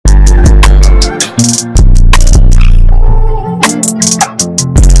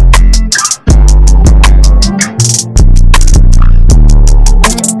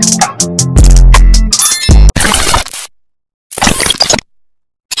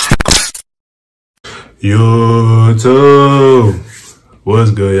YouTube,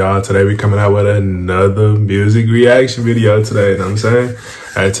 what's good, y'all? Today we coming out with another music reaction video today, you know what I'm saying?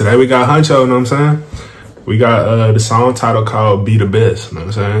 Today we got Hunxho, you know what I'm saying? We got the song title called Be The Best, you know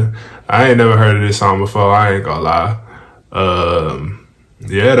what I'm saying? I ain't never heard of this song before, I ain't gonna lie.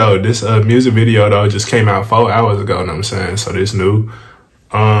 Yeah though, this music video though just came out 4 hours ago, you know what I'm saying? So this new.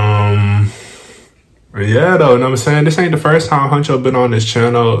 Yeah though, you know what I'm saying? This ain't the first time Hunxho been on this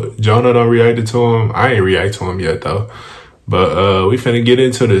channel. Jonah done reacted to him. I ain't react to him yet though. But we finna get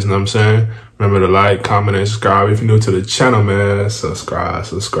into this, you know what I'm saying? Remember to like, comment, and subscribe. If you're new to the channel, man, subscribe,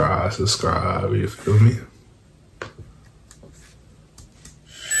 you feel me?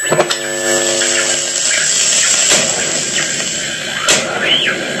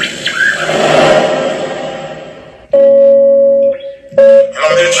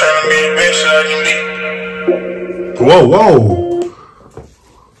 I'm just trying to be the best I can be. Whoa.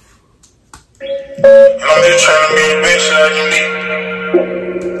 I'm just trying to be the best I can be.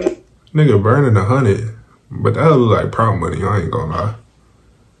 Nigga burning 100, but that look like prop money, I ain't gonna lie.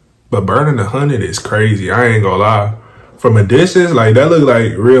 But burning 100 is crazy, I ain't gonna lie. From a distance, like that look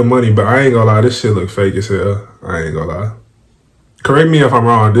like real money, but I ain't gonna lie, this shit look fake as hell. I ain't gonna lie. Correct me if I'm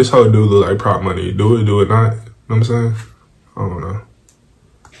wrong, this whole dude look like prop money. Do it not, you know what I'm saying? I don't know.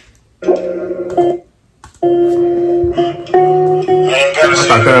 I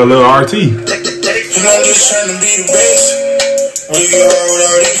thought that was a little RT. I'm just trying to be the best. When you hard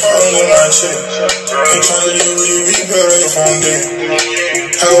without these problems in my chest. Ain't trying to live with you, be better if I'm dead.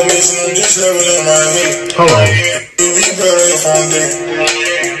 How I'm missing them just level in my head. Hold on. You be better if I'm dead.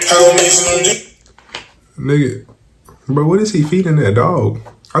 How I'm missing them just. Nigga, bro, what is he feeding that dog?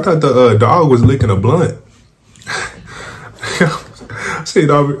 I thought the dog was licking a blunt. I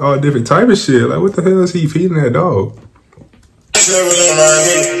seen all different type of shit. Like, what the hell is he feeding that dog? Just level in my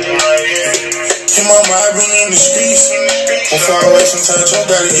head. Keep my mind been in the streets. I'm far away sometimes, I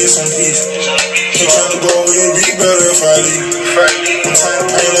gotta get some peace. Keep trying to go with it, be better if I leave. I'm tired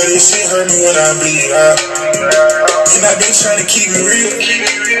of pain, let this shit hurt me when I bleed. And I've been trying to keep it real.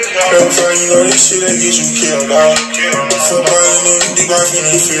 Before you know this shit that get you killed, dog. Football and then deep life in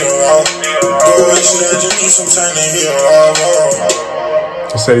the field, dog. Go away, shit, I just need some time to heal, dog.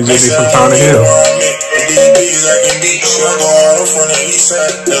 I said he just need some time to heal. I can beat. Shit, I go hard up from the east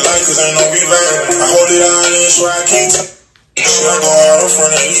side. The light, cause ain't no revive. I hold it on in so I can't touch. Shit, I go hard up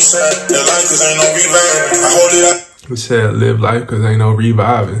from the east side. The light, cause ain't no revive. I hold it out. He said live life cause ain't no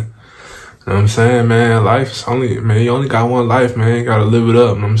reviving. You know what I'm saying, man? Life's only, man, you only got one life, man. You gotta live it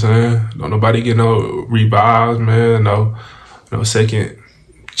up, you know what I'm saying? Don't nobody get no revives, man. No second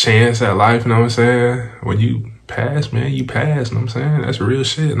chance at life, you know what I'm saying? When you pass, man, you pass, you know what I'm saying? That's real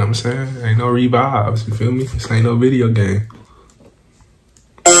shit, you know what I'm saying? Ain't no revives, you feel me? This ain't no video game.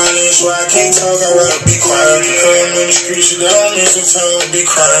 So I can't talk, I'd rather be quiet. Because I'm in the streets, you don't miss some time, be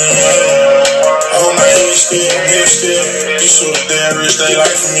crying. I hold my head still, These shooters, they rich, they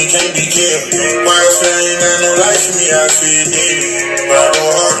life for me, can't be killed. Why if I ain't got no life for me, I feel dead. But I go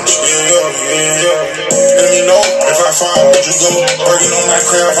hard and still yo. Let me know if I fall, would you go? Working on my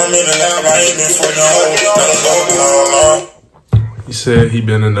craft, I'm in the lab, I ain't been fucking hard. Let them go, no. He said he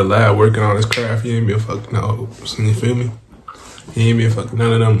been in the lab working on his craft, he ain't been fucking no hoes, you feel me? He ain't been fucking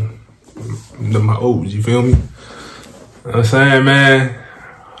none of them hoes, you feel me? You know what I'm saying, man?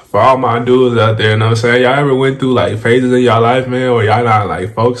 For all my dudes out there, you know what I'm saying? Y'all ever went through like phases in y'all life, man, where y'all not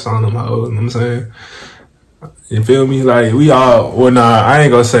like focused on them hoes, you know what I'm saying? You feel me? Like we all, well nah, I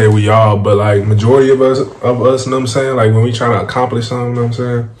ain't gonna say we all, but like majority of us, you know what I'm saying? Like when we trying to accomplish something, you know what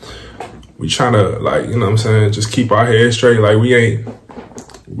I'm saying? We trying to like, you know what I'm saying? Just keep our head straight. Like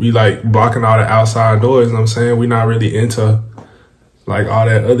we like blocking all the outside doors, you know what I'm saying? We not really into like all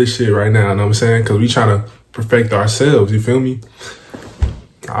that other shit right now, you know what I'm saying? Cause we trying to perfect ourselves, you feel me?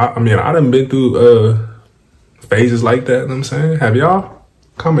 I mean, I done been through phases like that, you know what I'm saying? Have y'all?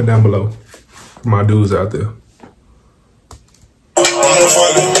 Comment down below for my dudes out there.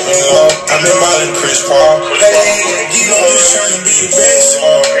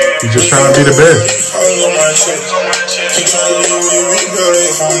 You just trying to be the best.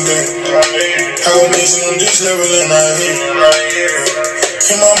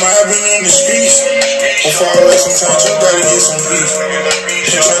 Keep my mind been in the streets. I'm far away sometimes, you gotta get some peace.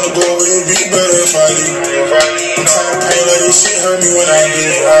 Keep trying to go with it, be better if I leave. I'm tired of pain, let this shit hurt me when I get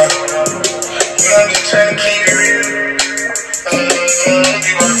it out. I'm just trying to keep it real.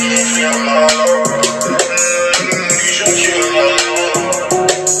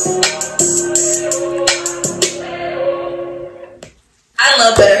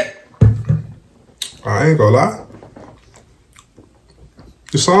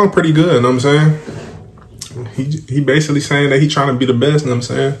 the song pretty good, you know what I'm saying? He basically saying that he trying to be the best, you know what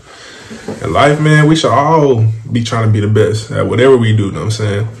I'm saying? In life, man, we should all be trying to be the best at whatever we do, you know what I'm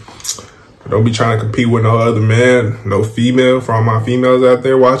saying? Don't be trying to compete with no other man, no female. For all my females out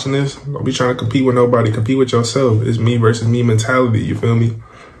there watching this, don't be trying to compete with nobody. Compete with yourself. It's me versus me mentality, you feel me?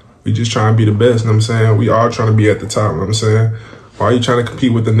 We just trying to be the best, you know what I'm saying? We all trying to be at the top, you know what I'm saying? Why are you trying to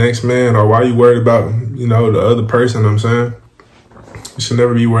compete with the next man? Or why are you worried about, you know, the other person, you know what I'm saying? You should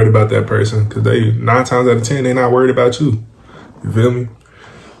never be worried about that person, because 9 times out of 10, they not worried about you. You feel me?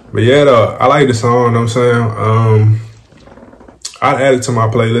 But yeah, though, I like the song, you know what I'm saying? I'd add it to my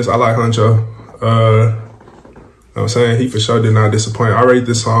playlist. I like Hunxho. You know what I'm saying? He for sure did not disappoint. I rate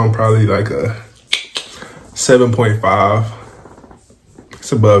this song probably like a 7.5.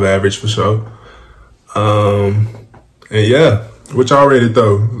 It's above average for sure. And yeah, what y'all rated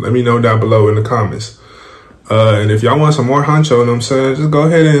though? Let me know down below in the comments. And if y'all want some more Hunxho, you know what I'm saying? Just go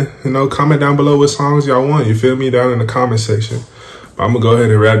ahead and, you know, comment down below what songs y'all want. You feel me? Down in the comment section. But I'm gonna go ahead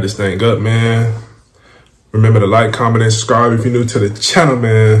and wrap this thing up, man. Remember to like, comment, and subscribe if you're new to the channel,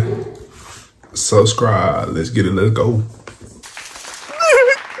 man. Subscribe. Let's get it. Let's go.